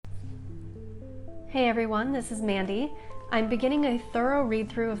Hey everyone, this is Mandy. I'm beginning a thorough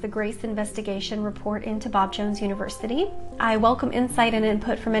read-through of the Grace Investigation report into Bob Jones University. I welcome insight and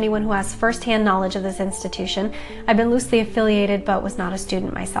input from anyone who has first-hand knowledge of this institution. I've been loosely affiliated but was not a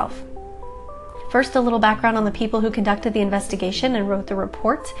student myself. First, a little background on the people who conducted the investigation and wrote the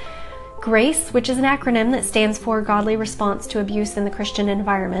report. GRACE, which is an acronym that stands for Godly Response to Abuse in the Christian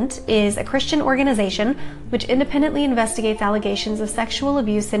Environment, is a Christian organization which independently investigates allegations of sexual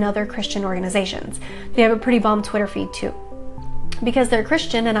abuse in other Christian organizations. They have a pretty bomb Twitter feed too. Because they're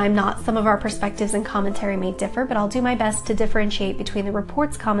Christian and I'm not, some of our perspectives and commentary may differ, but I'll do my best to differentiate between the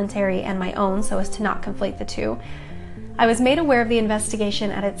report's commentary and my own so as to not conflate the two. I was made aware of the investigation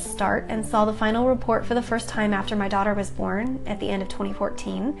at its start and saw the final report for the first time after my daughter was born at the end of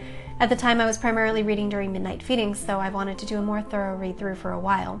 2014. At the time, I was primarily reading during midnight feedings, so I wanted to do a more thorough read-through for a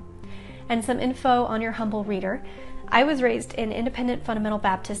while. And some info on your humble reader. I was raised in independent fundamental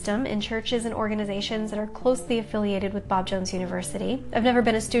Baptism in churches and organizations that are closely affiliated with Bob Jones University. I've never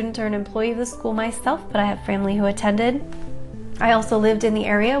been a student or an employee of the school myself, but I have family who attended. I also lived in the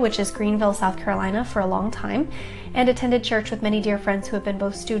area, which is Greenville, South Carolina, for a long time, and attended church with many dear friends who have been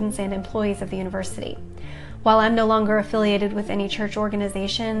both students and employees of the university. While I'm no longer affiliated with any church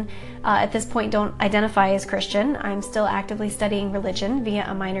organization, at this point don't identify as Christian, I'm still actively studying religion via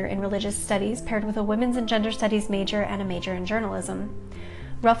a minor in religious studies paired with a women's and gender studies major and a major in journalism.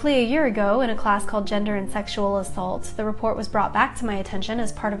 Roughly a year ago, in a class called Gender and Sexual Assault, the report was brought back to my attention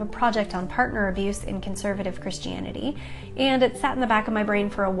as part of a project on partner abuse in conservative Christianity, and it sat in the back of my brain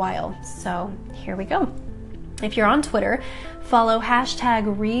for a while, so here we go. If you're on Twitter, follow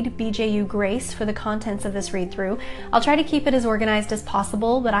 #ReadBJUGrace for the contents of this read-through. I'll try to keep it as organized as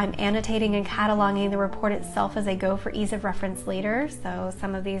possible, but I'm annotating and cataloging the report itself as I go for ease of reference later, so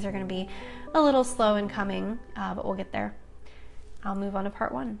some of these are going to be a little slow in coming, but we'll get there. I'll move on to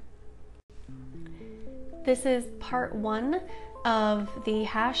part one. This is part one of the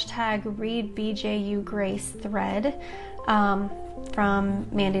 #ReadBJUGrace thread from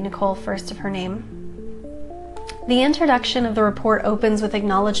Mandy Nicole, first of her name. The introduction of the report opens with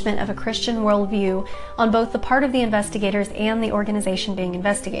acknowledgement of a Christian worldview on both the part of the investigators and the organization being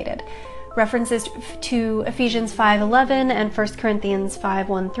investigated. References to Ephesians 5:11 and 1 Corinthians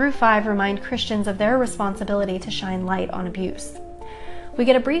 5:1-5 remind Christians of their responsibility to shine light on abuse. We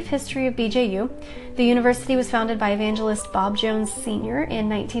get a brief history of BJU. The university was founded by evangelist Bob Jones Sr. in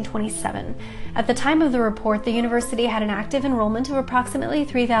 1927. At the time of the report, the university had an active enrollment of approximately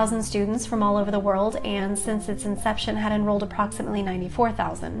 3,000 students from all over the world, and since its inception had enrolled approximately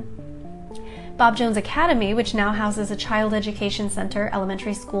 94,000. Bob Jones Academy, which now houses a child education center,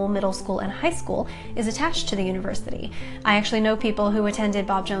 elementary school, middle school, and high school, is attached to the university. I actually know people who attended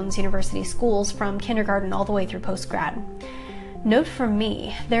Bob Jones University schools from kindergarten all the way through post-grad. Note from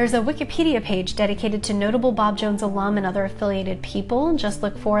me, there's a Wikipedia page dedicated to notable Bob Jones alum and other affiliated people. Just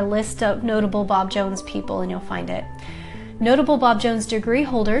look for a list of notable Bob Jones people and you'll find it. Notable Bob Jones degree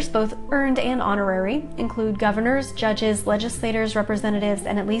holders, both earned and honorary, include governors, judges, legislators, representatives,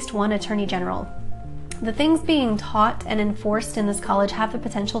 and at least one attorney general. The things being taught and enforced in this college have the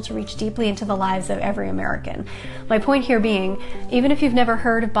potential to reach deeply into the lives of every American. My point here being, even if you've never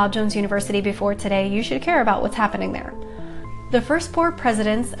heard of Bob Jones University before today, you should care about what's happening there. The first four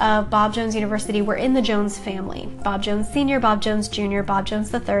presidents of Bob Jones University were in the Jones family: Bob Jones Sr., Bob Jones Jr., Bob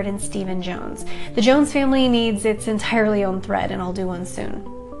Jones III, and Stephen Jones. The Jones family needs its entirely own thread, and I'll do one soon.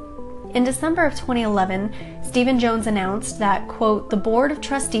 In December of 2011, Stephen Jones announced that, quote, the Board of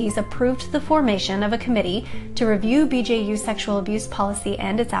Trustees approved the formation of a committee to review BJU sexual abuse policy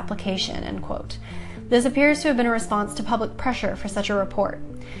and its application, end quote. This appears to have been a response to public pressure for such a report.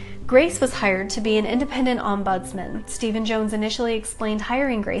 Grace was hired to be an independent ombudsman. Stephen Jones initially explained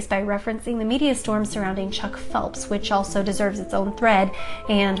hiring Grace by referencing the media storm surrounding Chuck Phelps, which also deserves its own thread,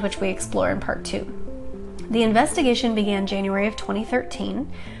 and which we explore in part two. The investigation began January of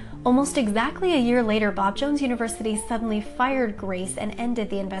 2013. Almost exactly a year later, Bob Jones University suddenly fired Grace and ended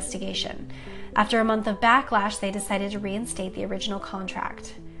the investigation. After a month of backlash, they decided to reinstate the original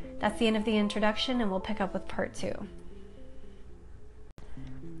contract. That's the end of the introduction, and we'll pick up with part two.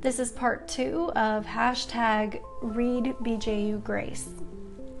 This is part two of #ReadBJUGrace.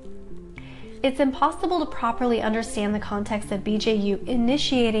 It's impossible to properly understand the context of BJU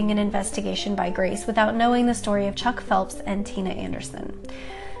initiating an investigation by Grace without knowing the story of Chuck Phelps and Tina Anderson.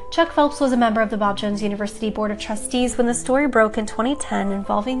 Chuck Phelps was a member of the Bob Jones University Board of Trustees when the story broke in 2010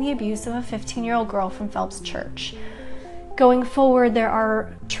 involving the abuse of a 15-year-old girl from Phelps Church. Going forward, there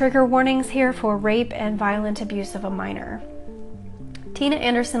are trigger warnings here for rape and violent abuse of a minor. Tina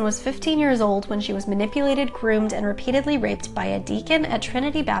Anderson was 15 years old when she was manipulated, groomed, and repeatedly raped by a deacon at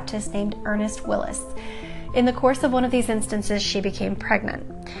Trinity Baptist named Ernest Willis. In the course of one of these instances, she became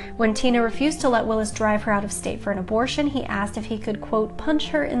pregnant. When Tina refused to let Willis drive her out of state for an abortion, he asked if he could, quote, punch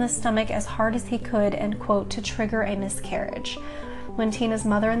her in the stomach as hard as he could, end quote, to trigger a miscarriage. When Tina's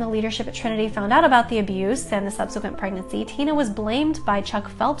mother and the leadership at Trinity found out about the abuse and the subsequent pregnancy, Tina was blamed by Chuck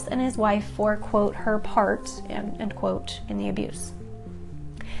Phelps and his wife for, quote, her part, end quote, in the abuse.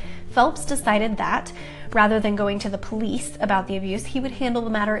 Phelps decided that, rather than going to the police about the abuse, he would handle the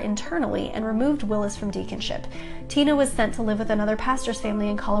matter internally and removed Willis from deaconship. Tina was sent to live with another pastor's family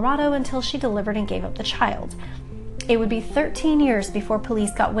in Colorado until she delivered and gave up the child. It would be 13 years before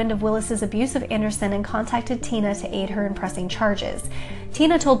police got wind of Willis's abuse of Anderson and contacted Tina to aid her in pressing charges.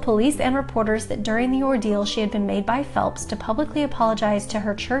 Tina told police and reporters that during the ordeal she had been made by Phelps to publicly apologize to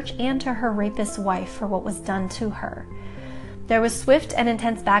her church and to her rapist wife for what was done to her. There was swift and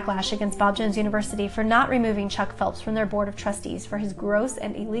intense backlash against Bob Jones University for not removing Chuck Phelps from their board of trustees for his gross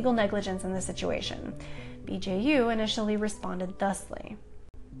and illegal negligence in the situation. BJU initially responded thusly.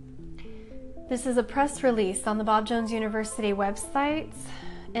 This is a press release on the Bob Jones University website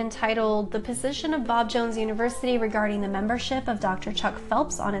entitled "The Position of Bob Jones University Regarding the Membership of Dr. Chuck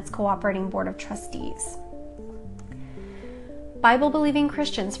Phelps on its Cooperating Board of Trustees." Bible-believing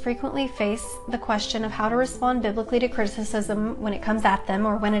Christians frequently face the question of how to respond biblically to criticism when it comes at them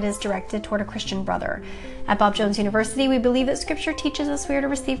or when it is directed toward a Christian brother. At Bob Jones University, we believe that Scripture teaches us we are to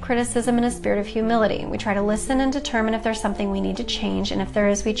receive criticism in a spirit of humility. We try to listen and determine if there's something we need to change, and if there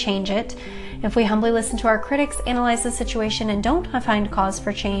is, we change it. If we humbly listen to our critics, analyze the situation, and don't find cause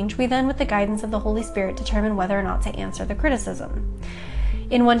for change, we then, with the guidance of the Holy Spirit, determine whether or not to answer the criticism.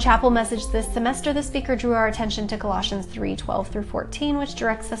 In one chapel message this semester, the speaker drew our attention to Colossians 3:12 through 14, which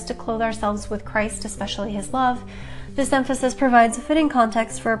directs us to clothe ourselves with Christ, especially his love. This emphasis provides a fitting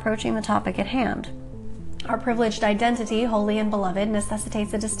context for approaching the topic at hand. Our privileged identity, holy and beloved,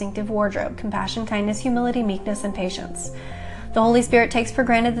 necessitates a distinctive wardrobe: compassion, kindness, humility, meekness, and patience. The Holy Spirit takes for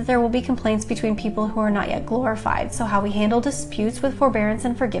granted that there will be complaints between people who are not yet glorified, so how we handle disputes with forbearance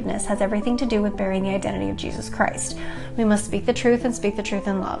and forgiveness has everything to do with bearing the identity of Jesus Christ. We must speak the truth and speak the truth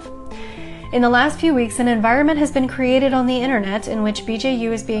in love. In the last few weeks, an environment has been created on the internet in which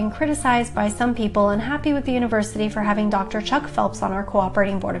BJU is being criticized by some people unhappy with the university for having Dr. Chuck Phelps on our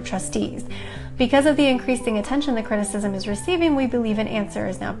cooperating board of trustees. Because of the increasing attention the criticism is receiving, we believe an answer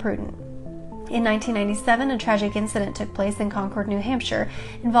is now prudent. In 1997, a tragic incident took place in Concord, New Hampshire,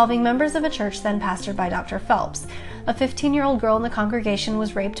 involving members of a church then pastored by Dr. Phelps. A 15-year-old girl in the congregation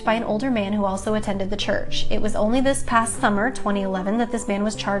was raped by an older man who also attended the church. It was only this past summer, 2011, that this man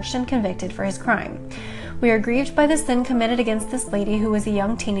was charged and convicted for his crime. We are grieved by the sin committed against this lady, who was a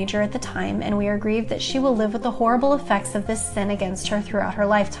young teenager at the time, and we are grieved that she will live with the horrible effects of this sin against her throughout her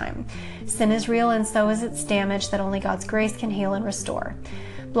lifetime. Sin is real, and so is its damage that only God's grace can heal and restore.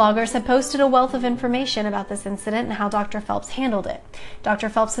 Bloggers have posted a wealth of information about this incident and how Dr. Phelps handled it. Dr.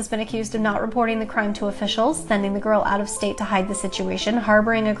 Phelps has been accused of not reporting the crime to officials, sending the girl out of state to hide the situation,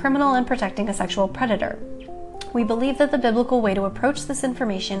 harboring a criminal, and protecting a sexual predator. We believe that the biblical way to approach this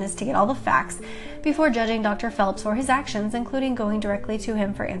information is to get all the facts before judging Dr. Phelps for his actions, including going directly to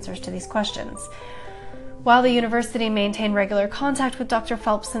him for answers to these questions. While the university maintained regular contact with Dr.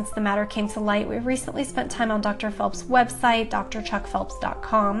 Phelps since the matter came to light, we've recently spent time on Dr. Phelps' website,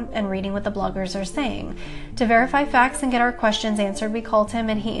 drchuckphelps.com, and reading what the bloggers are saying. To verify facts and get our questions answered, we called him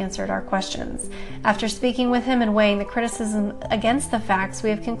and he answered our questions. After speaking with him and weighing the criticism against the facts, we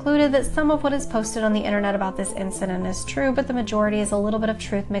have concluded that some of what is posted on the internet about this incident is true, but the majority is a little bit of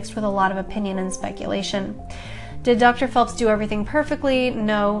truth mixed with a lot of opinion and speculation. Did Dr. Phelps do everything perfectly?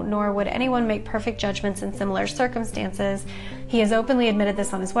 No, nor would anyone make perfect judgments in similar circumstances. He has openly admitted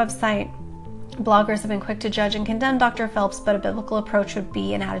this on his website. Bloggers have been quick to judge and condemn Dr. Phelps, but a biblical approach would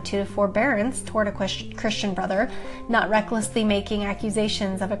be an attitude of forbearance toward a Christian brother, not recklessly making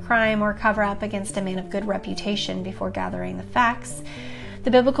accusations of a crime or cover-up against a man of good reputation before gathering the facts. The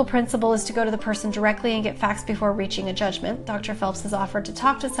biblical principle is to go to the person directly and get facts before reaching a judgment. Dr. Phelps has offered to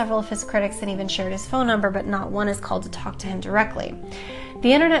talk to several of his critics and even shared his phone number, but not one is called to talk to him directly.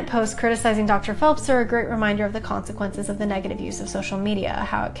 The internet posts criticizing Dr. Phelps are a great reminder of the consequences of the negative use of social media,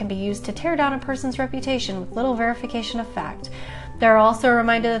 how it can be used to tear down a person's reputation with little verification of fact. They're also a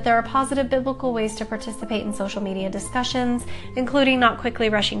reminder that there are positive biblical ways to participate in social media discussions, including not quickly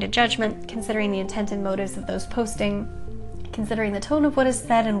rushing to judgment, considering the intent and motives of those posting, considering the tone of what is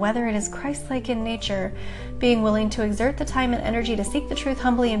said and whether it is Christ-like in nature, being willing to exert the time and energy to seek the truth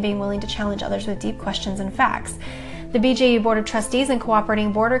humbly, and being willing to challenge others with deep questions and facts. The BJU Board of Trustees and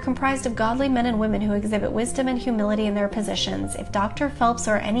Cooperating Board are comprised of godly men and women who exhibit wisdom and humility in their positions. If Dr. Phelps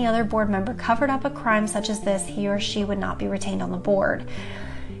or any other board member covered up a crime such as this, he or she would not be retained on the board.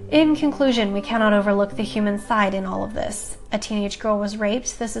 In conclusion, we cannot overlook the human side in all of this. A teenage girl was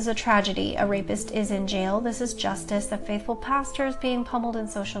raped. This is a tragedy. A rapist is in jail. This is justice. A faithful pastor is being pummeled in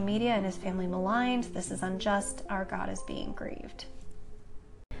social media and his family maligned. This is unjust. Our God is being grieved.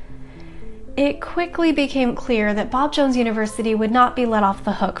 It quickly became clear that Bob Jones University would not be let off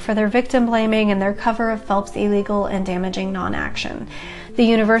the hook for their victim blaming and their cover of Phelps' illegal and damaging non-action. The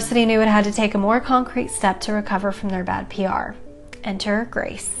university knew it had to take a more concrete step to recover from their bad PR. Enter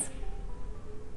Grace.